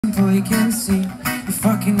simple, you can see. You're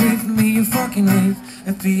fucking with me, you're fucking with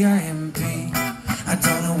a Pimp. I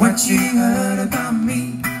don't know what you heard about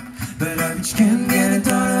me, but a bitch can get a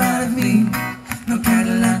dollar out of me. No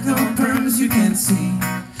Cadillac, no perms, you can see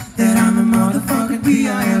that I'm a motherfucking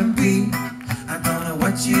Pimp. I don't know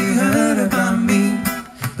what you heard about me,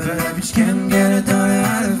 but a bitch can get a dollar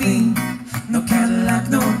out of me. No Cadillac,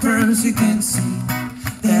 no perms, you can see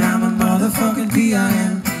that I'm a motherfucking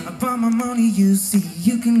Pimp. About my money, you see,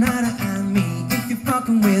 you can ride at me if you're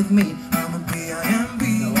fucking with me. I'm a Pimp.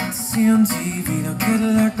 No what to see on TV, no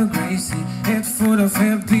Cadillac, no Gracie, head full of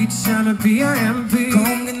hair, bitch, I'm a Pimp.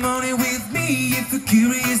 Come get money with me if you're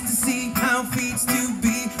curious to see how it feels to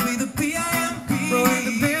be with a Pimp. Rolling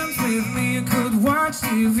the bands with me, you could watch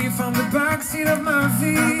TV from the backseat of my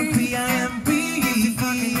V. I'm a Pimp. If you're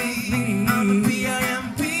fucking with me, I'm a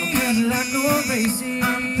Pimp. No Cadillac, no Gracie,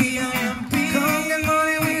 I'm a Pimp. Come get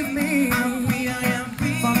money with me, I'm a Pimp.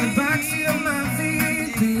 From the backseat of my V.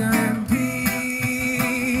 Pimp. Pimp.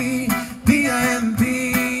 Pimp.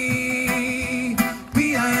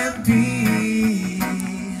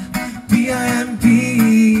 Pimp.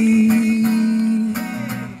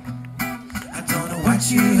 I don't know what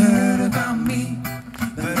you heard about me,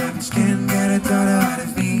 but a bitch can get a dollar out of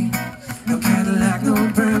me. No Cadillac, no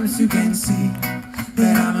perms, you can see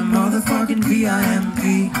that I'm a motherfucking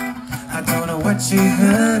Pimp. I don't know what you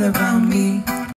heard about me,